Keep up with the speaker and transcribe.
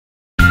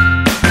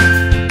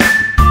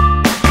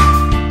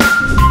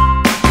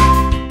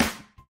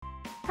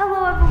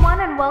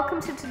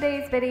welcome to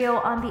today's video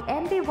on the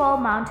Envi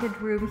Wall-Mounted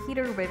Room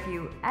Heater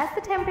review. As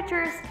the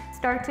temperatures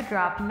start to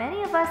drop,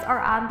 many of us are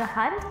on the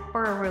hunt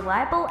for a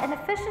reliable and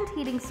efficient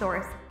heating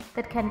source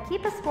that can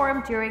keep us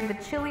warm during the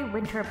chilly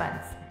winter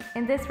months.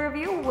 In this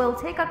review, we'll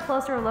take a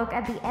closer look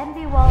at the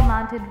Envi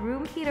Wall-Mounted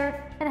Room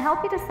Heater and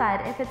help you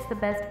decide if it's the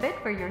best fit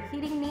for your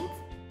heating needs.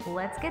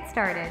 Let's get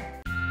started.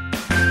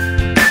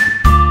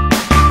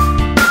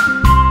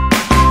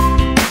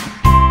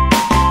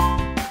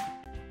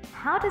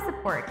 How does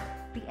it work?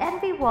 The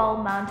Envi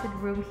Wall-Mounted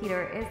Room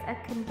Heater is a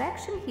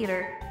convection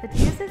heater that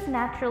uses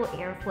natural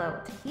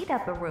airflow to heat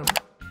up a room.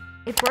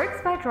 It works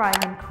by drawing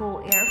in cool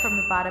air from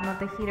the bottom of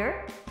the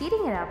heater,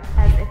 heating it up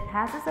as it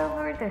passes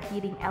over the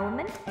heating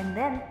element, and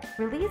then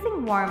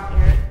releasing warm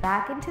air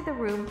back into the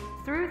room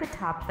through the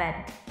top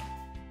vent.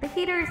 The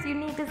heater's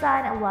unique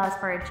design allows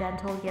for a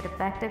gentle yet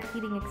effective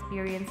heating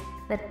experience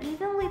that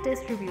evenly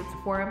distributes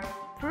warmth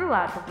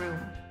throughout the room.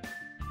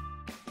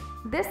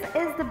 This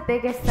is the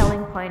biggest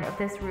selling point of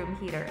this room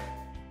heater.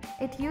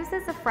 It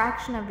uses a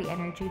fraction of the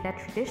energy that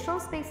traditional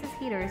spaces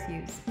heaters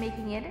use,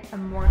 making it a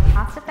more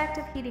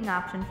cost-effective heating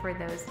option for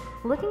those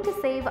looking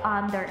to save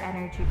on their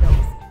energy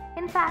bills.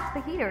 In fact,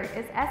 the heater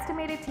is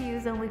estimated to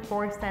use only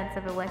 4 cents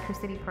of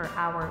electricity per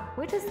hour,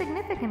 which is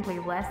significantly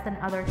less than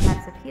other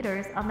types of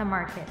heaters on the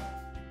market.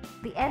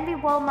 The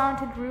Envi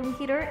Wall-Mounted Room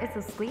Heater is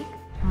a sleek,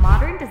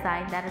 modern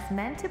design that is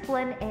meant to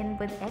blend in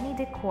with any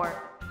decor.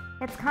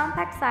 Its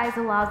compact size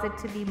allows it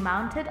to be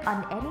mounted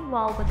on any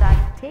wall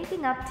without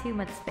taking up too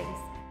much space.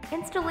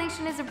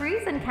 Installation is a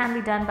breeze and can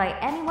be done by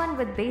anyone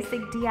with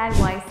basic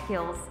DIY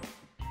skills.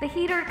 The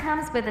heater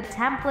comes with a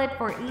template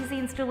for easy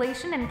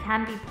installation and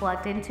can be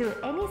plugged into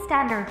any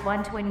standard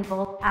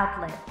 120-volt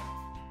outlet.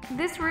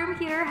 This room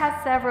heater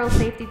has several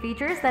safety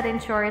features that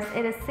ensures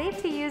it is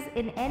safe to use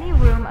in any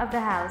room of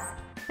the house.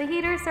 The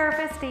heater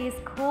surface stays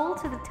cool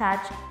to the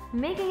touch,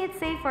 making it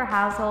safe for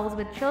households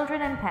with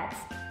children and pets.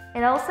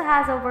 It also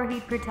has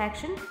overheat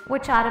protection,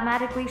 which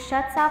automatically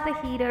shuts off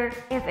the heater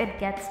if it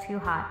gets too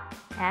hot,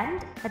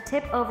 and a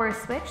tip-over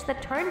switch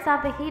that turns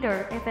off the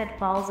heater if it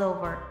falls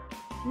over.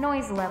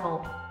 Noise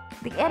level.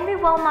 The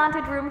Envi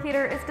Wall-Mounted Room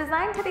Heater is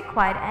designed to be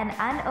quiet and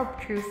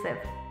unobtrusive.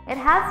 It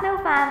has no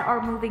fan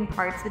or moving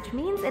parts, which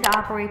means it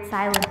operates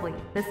silently.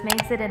 This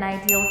makes it an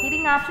ideal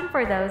heating option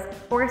for those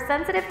who are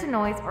sensitive to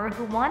noise or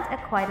who want a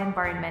quiet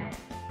environment.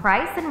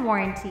 Price and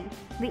warranty.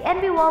 The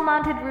Envi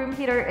Wall-Mounted Room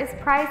Heater is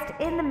priced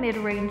in the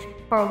mid-range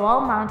for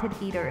wall-mounted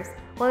heaters.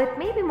 While it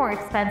may be more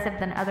expensive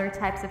than other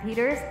types of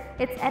heaters,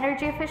 its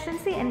energy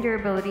efficiency and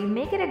durability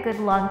make it a good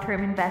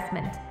long-term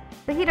investment.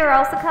 The heater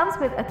also comes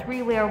with a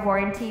 3-layer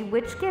warranty,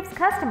 which gives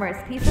customers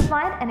peace of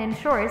mind and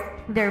ensures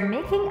they're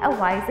making a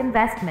wise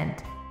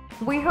investment.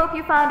 We hope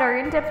you found our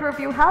in-depth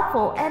review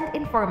helpful and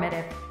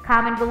informative.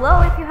 Comment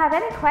below if you have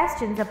any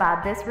questions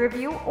about this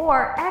review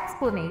or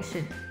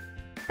explanation.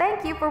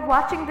 Thank you for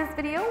watching this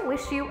video.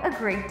 Wish you a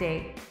great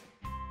day.